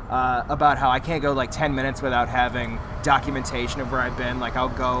comic. About how I can't go like 10 minutes without having documentation of where I've been. Like, I'll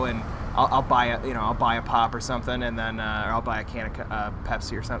go and I'll buy a pop or something, and then or I'll buy a can of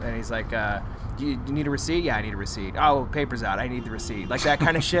Pepsi or something. And he's like, you need a receipt? Yeah, I need a receipt. Oh, paper's out. I need the receipt. Like that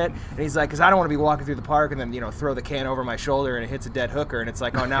kind of shit. And he's like, because I don't want to be walking through the park and then throw the can over my shoulder and it hits a dead hooker, and it's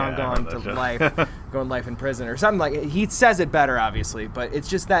like, oh, now I'm going to life in prison or something. Like, he says it better, obviously, but it's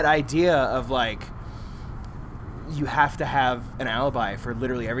just that idea of like, you have to have an alibi for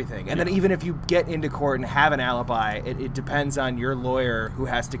literally everything. And then even if you get into court and have an alibi, it depends on your lawyer, who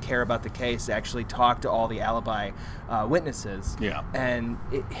has to care about the case, to actually talk to all the alibi witnesses. Yeah. And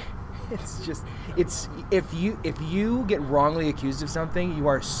it's if you get wrongly accused of something, you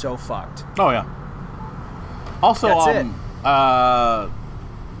are so fucked. Oh yeah. Also,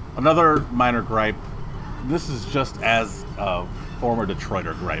 another minor gripe. This is just as a former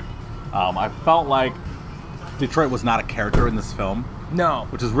Detroiter gripe. I felt like Detroit was not a character in this film. No.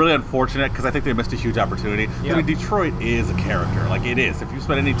 Which is really unfortunate, because I think they missed a huge opportunity. Yeah. I mean, Detroit is a character. Like, it is. If you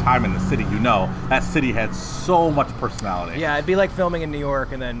spend any time in the city, that city had so much personality. Yeah, it'd be like filming in New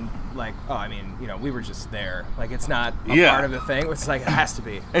York and then, like, we were just there. Like, it's not a part of the thing. It's like, it has to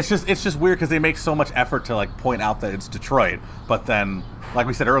be. It's just weird, because they make so much effort to, like, point out that it's Detroit. But then, like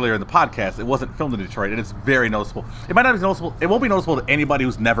we said earlier in the podcast, it wasn't filmed in Detroit, and it's very noticeable. It might not be noticeable. It won't be noticeable to anybody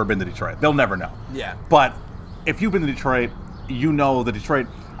who's never been to Detroit. They'll never know. Yeah. But if you've been to Detroit, you know the Detroit.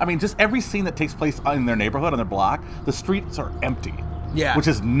 I mean, just every scene that takes place in their neighborhood, on their block, the streets are empty. Yeah. Which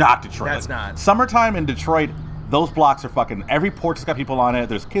is not Detroit. That's not. Summertime in Detroit, those blocks are fucking, every porch has got people on it.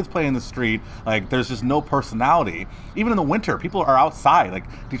 There's kids playing in the street. Like, there's just no personality. Even in the winter, people are outside.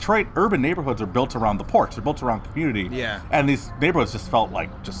 Like, Detroit urban neighborhoods are built around the porch. They're built around community. Yeah. And these neighborhoods just felt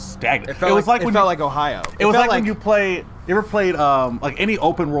like just stagnant. It felt like Ohio. It was like when you ever played like any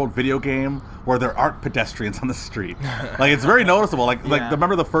open world video game where there aren't pedestrians on the street. Like, it's very noticeable. Like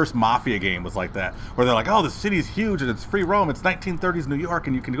remember the first Mafia game was like that, where they're like, oh, the city's huge and it's free roam. It's 1930s New York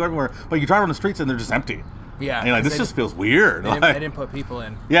and you can go everywhere, but you drive on the streets and they're just empty. Yeah. And you're like, this just feels weird. They didn't put people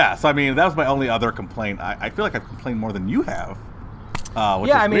in. Yeah, so I mean, that was my only other complaint. I feel like I've complained more than you have.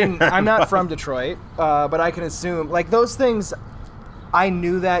 Weird. I'm not from Detroit, but I can assume, like, those things, I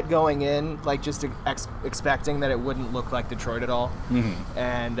knew that going in, like, just expecting that it wouldn't look like Detroit at all. Mm-hmm.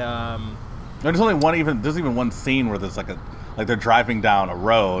 And there's even one scene where there's like they're driving down a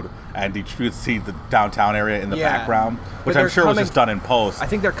road and you could see the downtown area in the background, which I'm sure was just done in post. I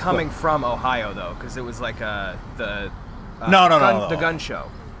think they're coming from Ohio, though, because it was like the gun show.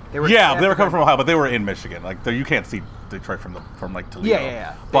 They were coming from Ohio, but they were in Michigan. Like, you can't see Detroit from like Toledo.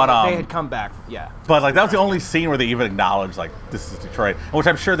 Yeah. But they had come back. Yeah. But like, that was the only scene where they even acknowledged, like, this is Detroit, which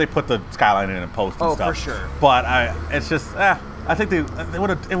I'm sure they put the skyline in post and stuff. Oh, for sure. But it's just I think it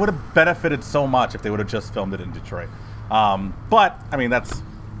would have benefited so much if they would have just filmed it in Detroit. But I mean,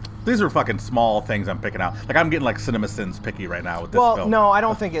 these are fucking small things I'm picking out. Like, I'm getting like CinemaSins picky right now with this film. Well, no, I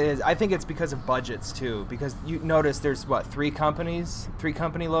don't think it is. I think it's because of budgets too. Because you notice there's three company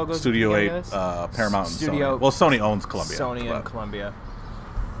logos. Studio 8, Paramount, and Sony. Well, Sony owns Columbia. And Columbia.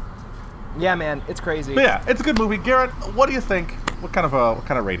 Yeah, man, it's crazy. But yeah, it's a good movie. Garrett, what do you think? What kind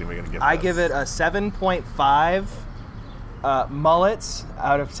of rating are we gonna give? I give it a 7.5 mullets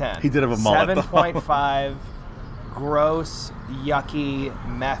out of 10. He did have a mullet. 7.5 gross, yucky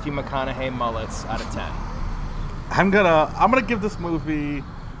Matthew McConaughey mullets out of 10. I'm gonna give this movie,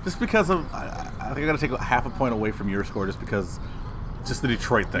 just because of, I think I'm gonna take half a point away from your score, just because the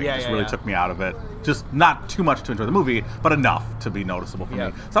Detroit thing really took me out of it. Just not too much to enjoy the movie, but enough to be noticeable for me.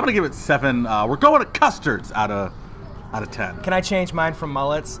 So I'm gonna give it 7. We're going to custards out of 10. Can I change mine from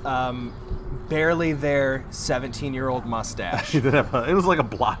mullets? Barely their 17-year-old mustache. He did have it was like a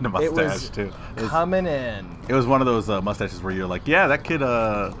blonde mustache too. It was coming in. It was one of those mustaches where you're like, yeah, that kid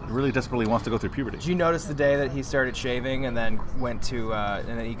really desperately wants to go through puberty. Did you notice the day that he started shaving and then went to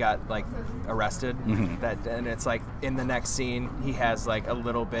and then he got like arrested? Mm-hmm. And it's like in the next scene he has like a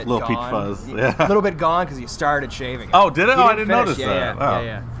little bit gone. Peach fuzz. Yeah. A little bit gone because he started shaving it. Oh, did it? I didn't notice that.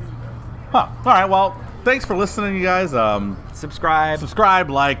 Yeah. Huh. All right. Well, thanks for listening, you guys. Subscribe,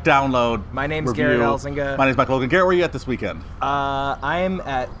 like, download. My name's review. Garrett Elzinga. My name's Mike Logan. Garrett, where are you at this weekend? I'm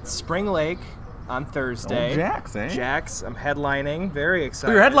at Spring Lake on Thursday. Oh, Jax, eh? Jax. I'm headlining. Very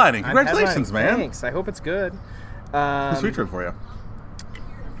excited. Oh, you're headlining. Congratulations, man. Thanks. I hope it's good. Who's featuring for you?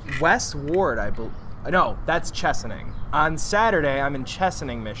 Wes Ward, I believe. No, that's Chesaning. On Saturday, I'm in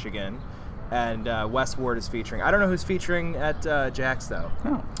Chesaning, Michigan, and Wes Ward is featuring. I don't know who's featuring at Jax, though.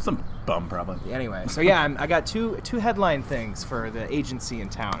 Oh, some bum, probably. Anyway, so yeah, I got two headline things for the agency in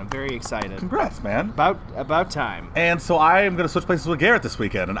town. I'm very excited. Congrats, man. About time. And so I am going to switch places with Garrett this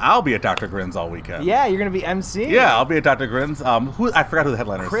weekend, and I'll be at Dr. Grin's all weekend. Yeah, you're going to be MC? Yeah, I'll be at Dr. Grin's. I forgot who the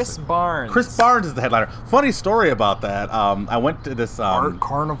headliner is. Chris Barnes. Chris Barnes is the headliner. Funny story about that. I went to this... Art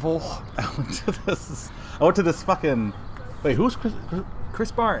Carnival. I went to this fucking... Wait, who's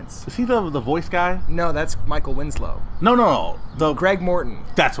Chris Barnes. Is he the voice guy? No, that's Michael Winslow. No. Greg Morton.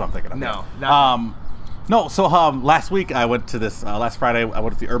 That's what I'm thinking of. No. No, so last week I went to this, last Friday I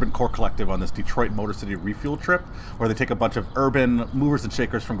went to the Urban Core Collective on this Detroit Motor City refuel trip where they take a bunch of urban movers and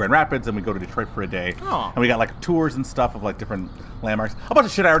shakers from Grand Rapids and we go to Detroit for a day. Oh. And we got like tours and stuff of like different landmarks. A bunch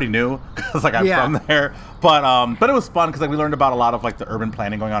of shit I already knew because like I'm from there. But it was fun because like we learned about a lot of like the urban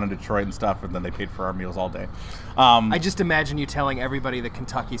planning going on in Detroit and stuff, and then they paid for our meals all day. I just imagine you telling everybody the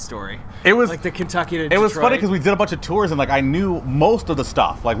Kentucky story. It was like the Kentucky to It Detroit. was funny because we did a bunch of tours and like I knew most of the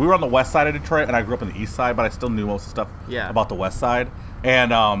stuff. Like we were on the west side of Detroit and I grew up on the east side, but I still knew most of the stuff about the west side.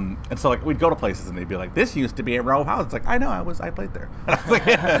 And so like we'd go to places and they'd be like, "This used to be a row house." It's like, I know, I played there. And I was like,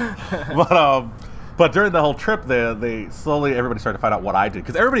 yeah. But during the whole trip, they slowly everybody started to find out what I did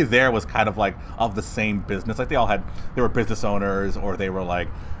because everybody there was kind of like of the same business. Like they were business owners or they were like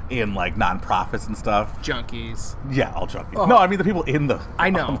in like nonprofits and stuff. Junkies. Yeah, all junkies. Oh. No, I mean the people in the. I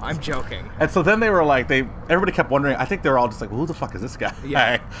know. I'm joking. And so then they were like, everybody kept wondering. I think they were all just like, well, who the fuck is this guy?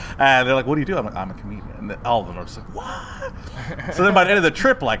 Yeah. And they're like, what do you do? I'm like, I'm a comedian. And all of them are just like, what? So then by the end of the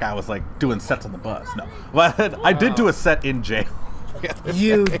trip, like I was like doing sets on the bus. No, but I did do a set in jail.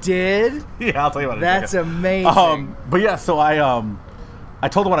 You did? Yeah, I'll tell you what. That's amazing. But yeah, so I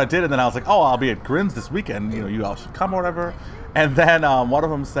told them what I did, and then I was like, oh, I'll be at Grins this weekend. You know, you all should come or whatever. And then one of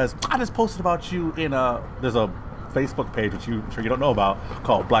them says, I just posted about you in there's a Facebook page, which I'm sure you don't know about,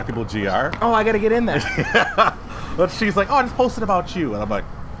 called Black People GR. Oh, I got to get in there. Yeah. But she's like, oh, I just posted about you. And I'm like,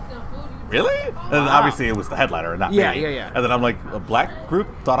 really? And obviously it was the headliner and not me. Yeah. And then I'm like, a black group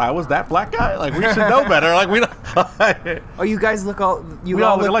thought I was that black guy? Like, we should know better. Like, we don't. Oh, you guys look all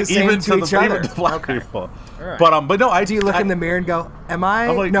look like the same even to each other. Even to black people. Right. But no, do you look in the mirror and go, am I?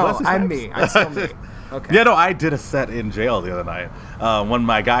 I'm like, no, I'm me. I'm still me. Okay. Yeah, no, I did a set in jail the other night. When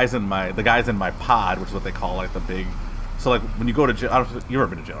the guys in my pod, which is what they call like the big. So like when you go to jail, you've ever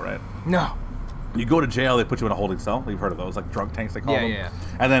been to jail, right? No. You go to jail, they put you in a holding cell. You've heard of those, like drunk tanks, they call them. Yeah.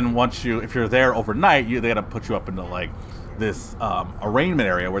 And then if you're there overnight, they gotta put you up into like this arraignment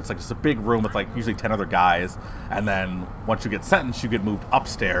area where it's like just a big room with like usually 10 other guys. And then once you get sentenced, you get moved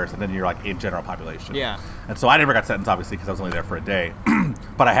upstairs, and then you're like in general population. Yeah. And so I never got sentenced, obviously, because I was only there for a day.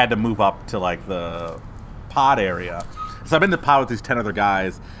 But I had to move up to like the pod area. So I've been in the pod with these 10 other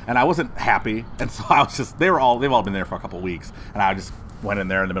guys, and I wasn't happy. And so I was just, they've all been there for a couple of weeks, and I just went in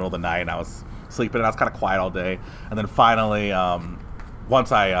there in the middle of the night, and I was sleeping, and I was kind of quiet all day. And then finally,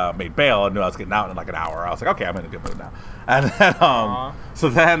 once I made bail, I knew I was getting out in like an hour. I was like, okay, I'm in a good mood now. And then, so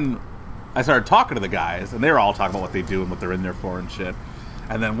then I started talking to the guys, and they were all talking about what they do and what they're in there for and shit.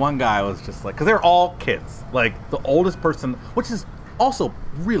 And then one guy was just like, because they're all kids, like the oldest person, which is also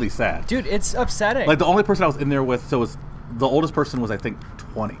really sad. Dude, it's upsetting. Like the only person I was in there with, the oldest person was I think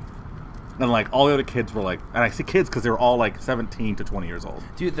 20. And like all the other kids were like, and I see kids because they were all like 17 to 20 years old.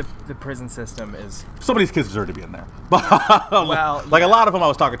 Dude, the prison system is. Some of these kids deserve to be in there. But well, like a lot of them I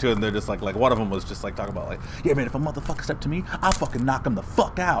was talking to, and they're just like one of them was just like talking about like, yeah, man, if a motherfucker step to me, I'll fucking knock him the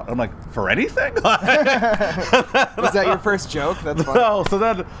fuck out. I'm like, for anything? Was that your first joke? That's funny. No. So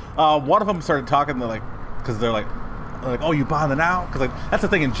then one of them started talking. They're like, because they're like, oh, you bonding out? Because like that's the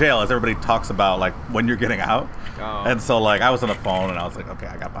thing in jail is everybody talks about like when you're getting out. Oh. And so like I was on the phone and I was like, okay,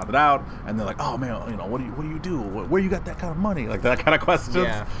 I got bonded out. And they're like, oh man, you know, what do you do? Where you got that kind of money? Like that kind of questions.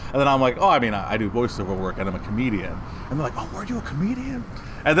 Yeah. And then I'm like, oh, I mean, I do voiceover work and I'm a comedian. And they're like, oh, were you a comedian?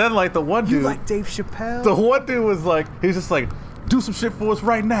 And then like the one dude, you like Dave Chappelle? The one dude was like, he was just like, do some shit for us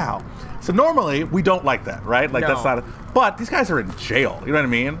right now. So normally we don't like that, right? Like that's not. But these guys are in jail. You know what I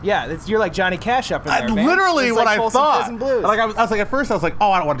mean? Yeah, you're like Johnny Cash up in there, man. Literally it's what like I thought. Like I was like at first I was like,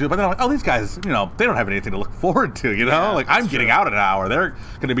 oh, I don't want to do it, but then I'm like, oh, these guys, you know, they don't have anything to look forward to, you know? Yeah, like I'm getting out in an hour. They're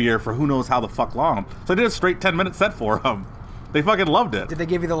going to be here for who knows how the fuck long. So I did a straight 10-minute set for them. They fucking loved it. Did they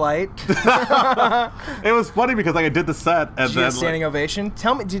give you the light? It was funny because like I did the set and did you get a standing ovation?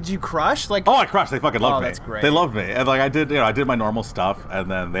 Tell me, did you crush? Like, oh, I crushed. They fucking loved me. That's great. They loved me, and like I did my normal stuff, and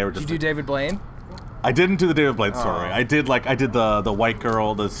then they were just. Did you do David Blaine? I didn't do the David Blaine story. I did the white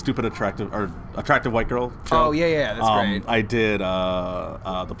girl, the stupid attractive white girl show. Oh yeah, that's great. I did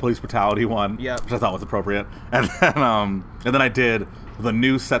the police brutality one, which I thought was appropriate, and then I did the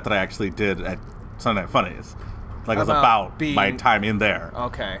new set that I actually did at Sunday Night Funnies. Like it was about my time in there.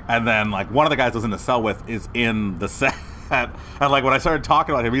 Okay. And then like one of the guys I was in the cell with is in the set. set. And like when I started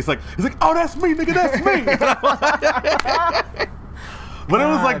talking about him, he's like, oh, that's me, nigga, that's me. But it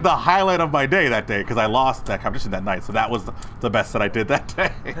was like the highlight of my day that day because I lost that competition that night. So that was the best that I did that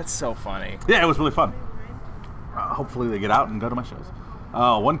day. That's so funny. Yeah, it was really fun. Hopefully they get out and go to my shows.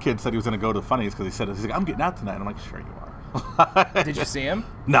 One kid said he was going to go to the Funnies because he's like, I'm getting out tonight. And I'm like, sure you are. Did you see him?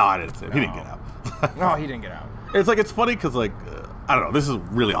 No, I didn't see him. No. He didn't get out. No, he didn't get out. It's like, it's funny because like, I don't know. This is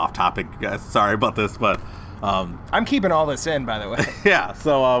really off topic, guys. Sorry about this, but I'm keeping all this in, by the way. Yeah.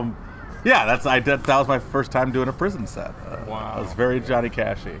 So yeah, that was my first time doing a prison set. Wow. I was very Johnny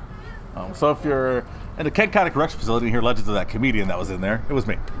Cashy. So if you're in the Kent County Correctional Facility and hear legends of that comedian that was in there, it was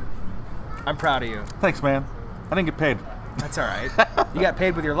me. I'm proud of you. Thanks, man. I didn't get paid. That's all right. You got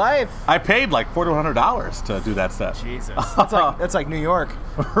paid with your life. I paid like $4,100 to do that set. Jesus. That's like New York.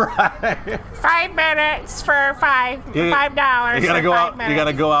 Right. 5 minutes for $5. $5. You gotta go out. You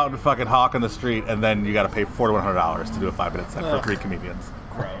gotta go out and fucking hawk on the street, and then you gotta pay $4,100 to do a 5-minute set for 3 comedians.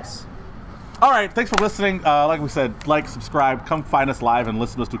 Gross. All right, thanks for listening. Like we said, like, subscribe, come find us live and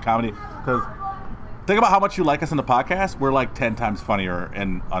listen to us do comedy. Because think about how much you like us in the podcast. We're like 10 times funnier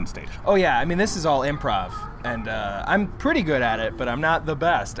on stage. Oh yeah, I mean this is all improv, and I'm pretty good at it, but I'm not the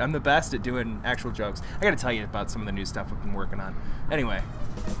best. I'm the best at doing actual jokes. I got to tell you about some of the new stuff I've been working on. Anyway.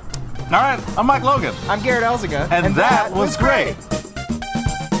 All right, I'm Mike Logan. I'm Garrett Elzinga. And that was great.